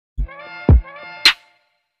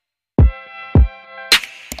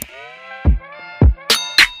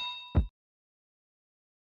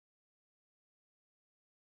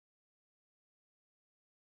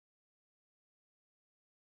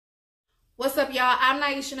What's up, y'all? I'm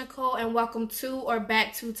Naisha Nicole, and welcome to or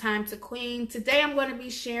back to Time to Queen. Today, I'm going to be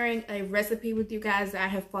sharing a recipe with you guys that I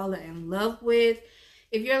have fallen in love with.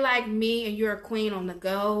 If you're like me and you're a queen on the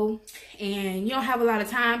go, and you don't have a lot of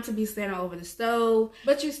time to be standing over the stove,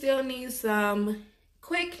 but you still need some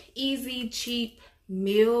quick, easy, cheap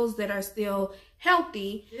meals that are still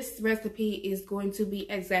healthy, this recipe is going to be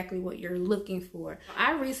exactly what you're looking for.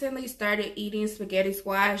 I recently started eating spaghetti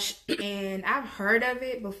squash, and I've heard of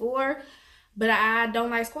it before, but I don't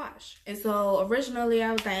like squash. And so originally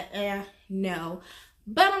I was like, no.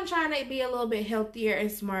 But I'm trying to be a little bit healthier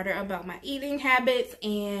and smarter about my eating habits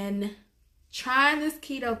and trying this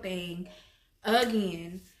keto thing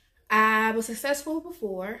again. I was successful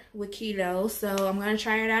before with keto, so I'm going to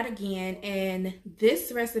try it out again. And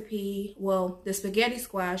this recipe, well, the spaghetti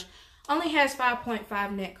squash, only has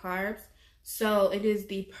 5.5 net carbs. So it is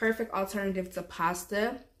the perfect alternative to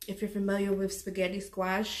pasta. If you're familiar with spaghetti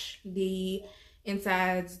squash, the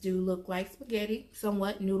insides do look like spaghetti,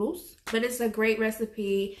 somewhat noodles. But it's a great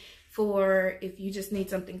recipe for if you just need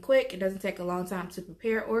something quick. It doesn't take a long time to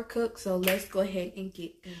prepare or cook. So let's go ahead and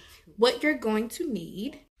get into what you're going to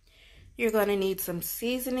need. You're going to need some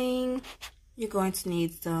seasoning. You're going to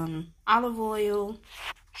need some olive oil,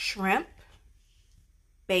 shrimp,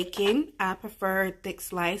 bacon. I prefer thick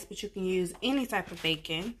slice, but you can use any type of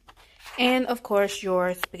bacon. And of course,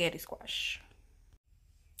 your spaghetti squash.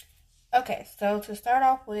 Okay, so to start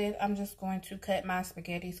off with, I'm just going to cut my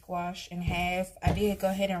spaghetti squash in half. I did go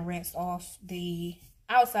ahead and rinse off the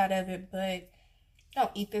outside of it, but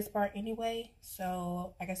don't eat this part anyway.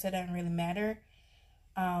 So I guess it doesn't really matter.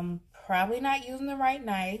 Probably not using the right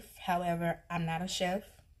knife. However, I'm not a chef.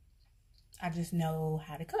 I just know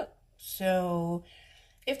how to cook. So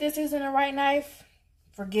if this isn't the right knife,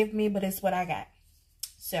 forgive me, but it's what I got.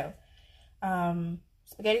 So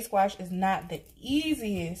spaghetti squash is not the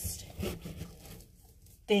easiest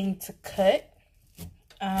thing to cut.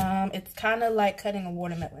 It's kind of like cutting a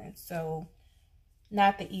watermelon, so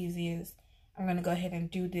not the easiest. I'm gonna go ahead and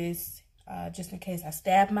do this just in case I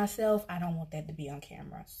stab myself. I don't want that to be on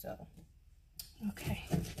camera. So okay,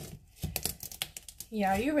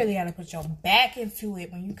 yeah, you really gotta put your back into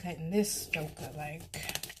it when you cutting this joker, like.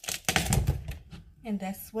 And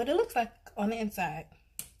that's what it looks like on the inside.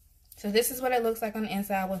 So this is what it looks like on the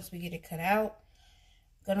inside once we get it cut out.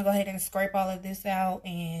 I'm gonna go ahead and scrape all of this out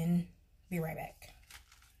and be right back.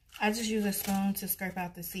 I just use a spoon to scrape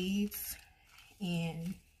out the seeds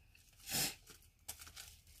and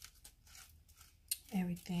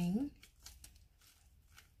everything.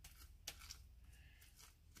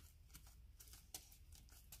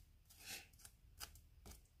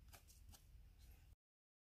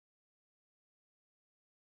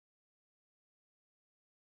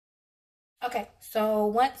 Okay, so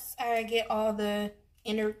once I get all the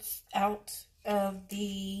innards out of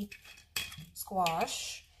the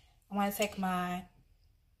squash, I want to take my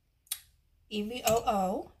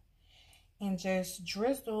EVOO and just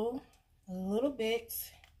drizzle a little bit.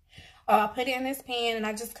 I put it in this pan, and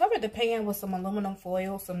I just covered the pan with some aluminum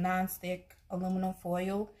foil, some non-stick aluminum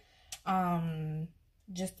foil,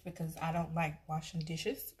 just because I don't like washing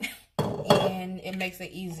dishes, and it makes it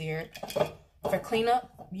easier. For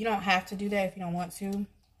cleanup, you don't have to do that if you don't want to,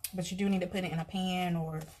 but you do need to put it in a pan,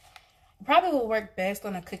 or it probably will work best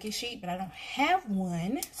on a cookie sheet, but I don't have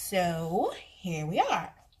one, so here we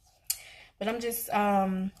are. But I'm just,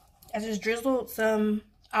 I just drizzled some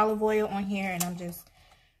olive oil on here, and I'm just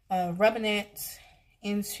rubbing it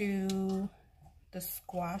into the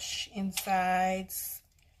squash insides,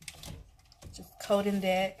 just coating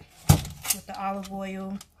that with the olive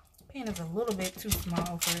oil. The pan is a little bit too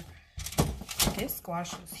small for this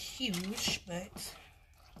squash. Is huge, but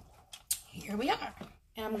here we are.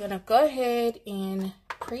 And I'm gonna go ahead and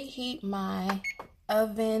preheat my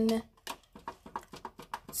oven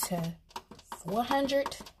to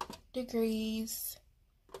 400 degrees.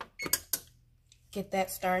 Get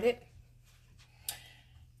that started.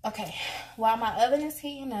 Okay, while my oven is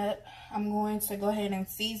heating up, I'm going to go ahead and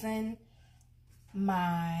season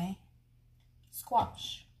my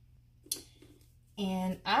squash.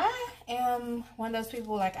 And I am one of those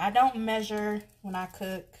people, like, I don't measure when I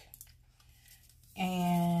cook,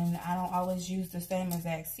 and I don't always use the same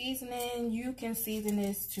exact seasoning. You can season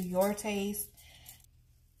this to your taste.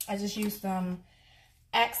 I just use some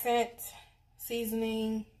accent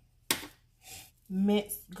seasoning,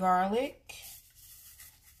 minced garlic,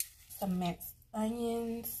 some minced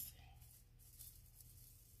onions,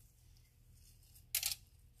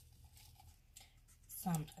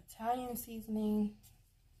 some Italian seasoning,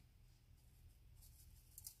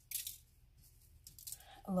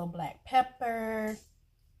 a little black pepper,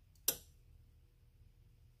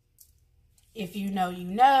 If you know, you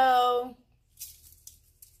know.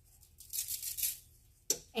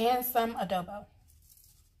 And some adobo.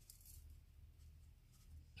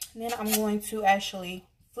 And then I'm going to actually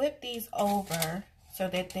flip these over so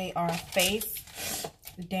that they are face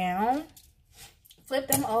down. Flip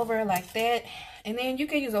them over like that. And then you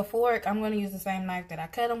can use a fork. I'm going to use the same knife that I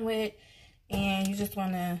cut them with. And you just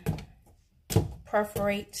want to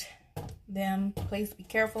perforate them. Please be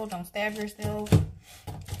careful. Don't stab yourself.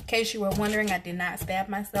 In case you were wondering, I did not stab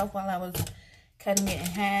myself while I was cutting it in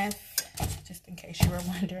half. Just in case you were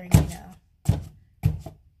wondering, you know.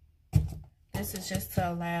 This is just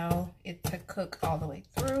to allow it to cook all the way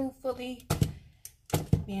through fully.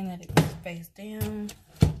 Being that it goes face down.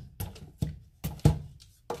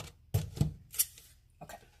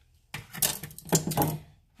 Okay.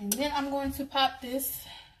 And then I'm going to pop this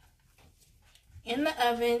in the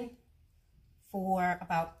oven for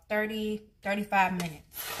about 30-35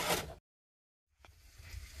 minutes.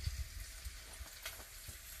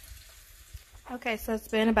 Okay, so it's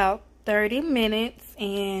been about 30 minutes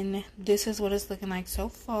and this is what it's looking like so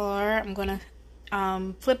far. I'm gonna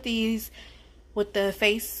flip these with the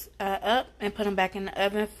face up and put them back in the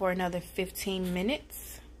oven for another 15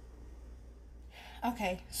 minutes.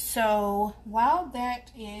 Okay, so while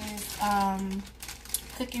that is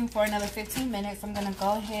cooking for another 15 minutes, I'm gonna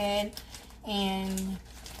go ahead and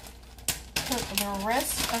cook the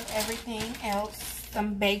rest of everything else.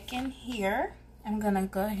 Some bacon here. I'm gonna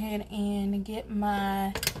go ahead and get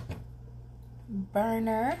my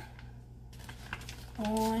burner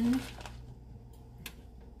on.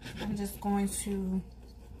 I'm just going to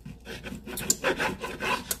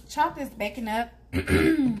chop this bacon up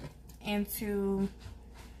into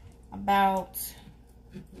about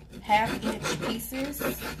 1/2 inch pieces.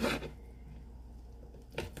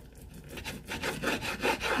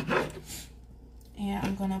 And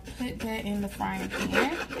I'm gonna put that in the frying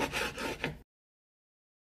pan.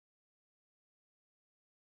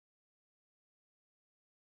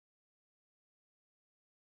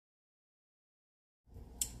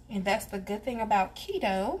 And that's the good thing about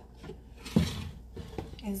keto,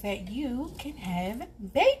 is that you can have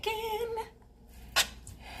bacon.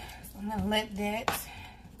 So I'm gonna let that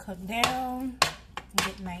cook down and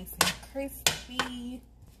get nice and crispy.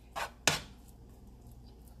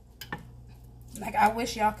 Like, I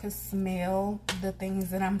wish y'all could smell the things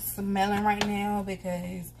that I'm smelling right now,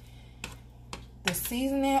 because the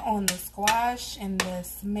seasoning on the squash and the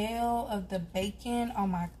smell of the bacon, oh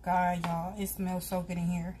my god, y'all, it smells so good in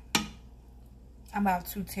here. I'm about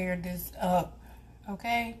to tear this up,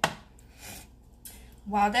 okay?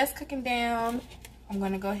 While that's cooking down, I'm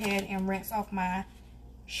gonna go ahead and rinse off my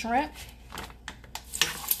shrimp.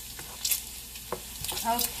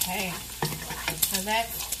 Okay, so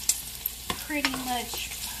that's pretty much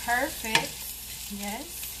perfect. Yes,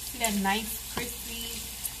 see that nice crispy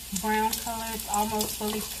brown color? It's almost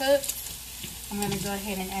fully cooked. I'm going to go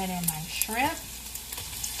ahead and add in my shrimp.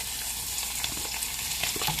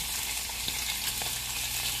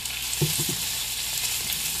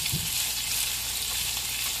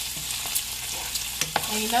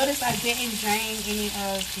 And you notice I didn't drain any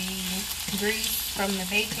of the grease from the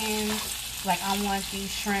bacon. Like, I want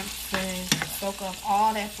these shrimp to soak up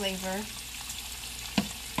all that flavor.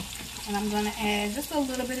 And I'm going to add just a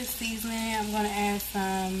little bit of seasoning. I'm going to add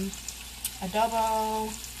some adobo,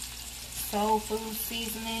 soul food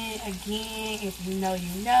seasoning. Again, if you know,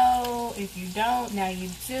 you know. If you don't, now you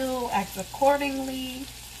do. Act accordingly.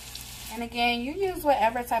 And again, you use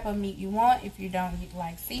whatever type of meat you want. If you don't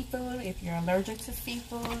like seafood, if you're allergic to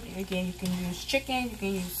seafood, again, you can use chicken, you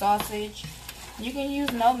can use sausage, you can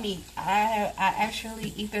use no meat. I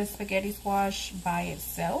actually eat the spaghetti squash by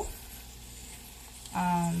itself.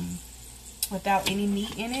 Without any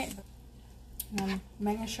meat in it. I'm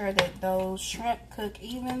making sure that those shrimp cook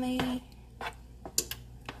evenly.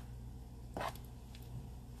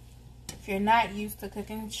 If you're not used to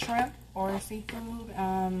cooking shrimp or seafood,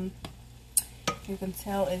 you can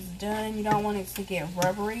tell it's done. You don't want it to get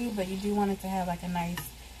rubbery, but you do want it to have like a nice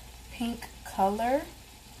pink color,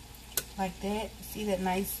 like that. See that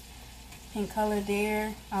nice pink color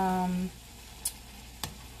there?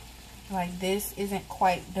 Like, this isn't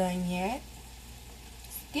quite done yet.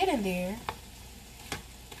 Get in there.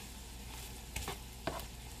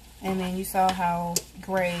 And then you saw how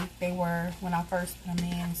gray they were when I first put them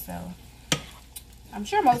in. So I'm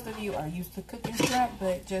sure most of you are used to cooking shrimp,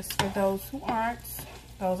 but just for those who aren't,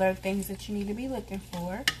 those are the things that you need to be looking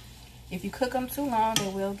for. If you cook them too long, they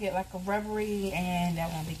will get like a rubbery, and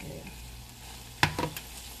that won't be good.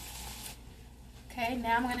 Okay,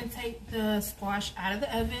 now I'm going to take the squash out of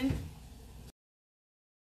the oven.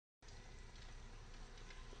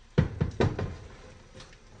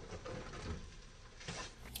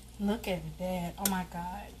 Look at that. Oh my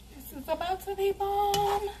god. This is about to be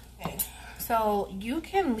bomb. Okay. So you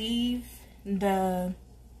can leave the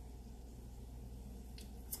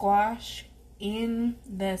squash in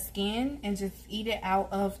the skin and just eat it out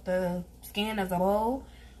of the skin of the bowl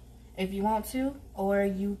if you want to, or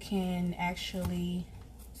you can actually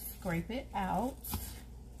scrape it out.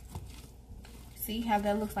 See how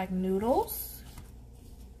that looks like noodles?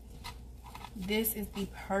 This is the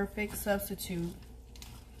perfect substitute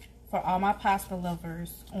for all my pasta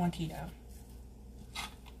lovers on keto.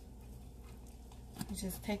 You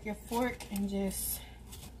just take your fork and just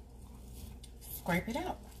scrape it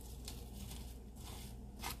out.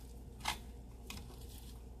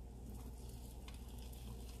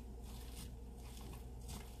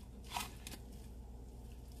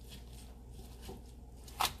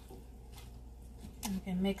 You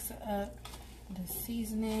can mix up the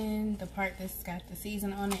seasoning, the part that's got the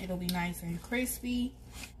season on it. It'll be nice and crispy.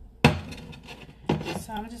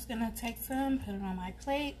 So I'm just gonna take some, put it on my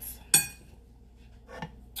plates.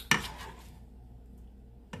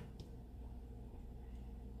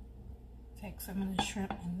 Take some of the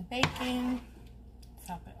shrimp and the bacon,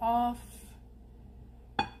 top it off.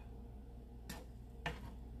 And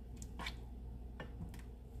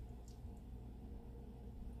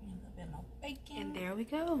a little bit more bacon. And there we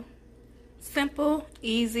go. Simple,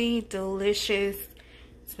 easy, delicious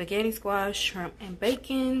spaghetti squash, shrimp, and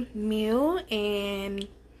bacon meal. And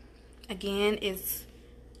again, it's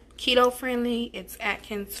keto friendly, it's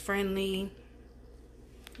Atkins friendly.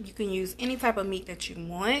 You can use any type of meat that you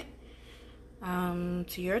want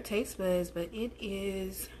to your taste buds, but it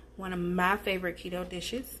is one of my favorite keto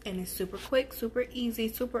dishes, and it's super quick, super easy,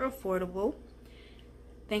 super affordable.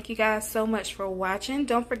 Thank you guys so much for watching.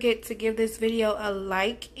 Don't forget to give this video a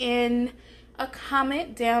like and a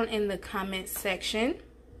comment down in the comment section.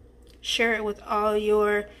 Share it with all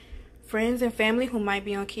your friends and family who might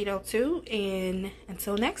be on keto too. And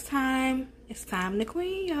until next time, it's time to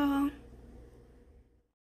queen, y'all.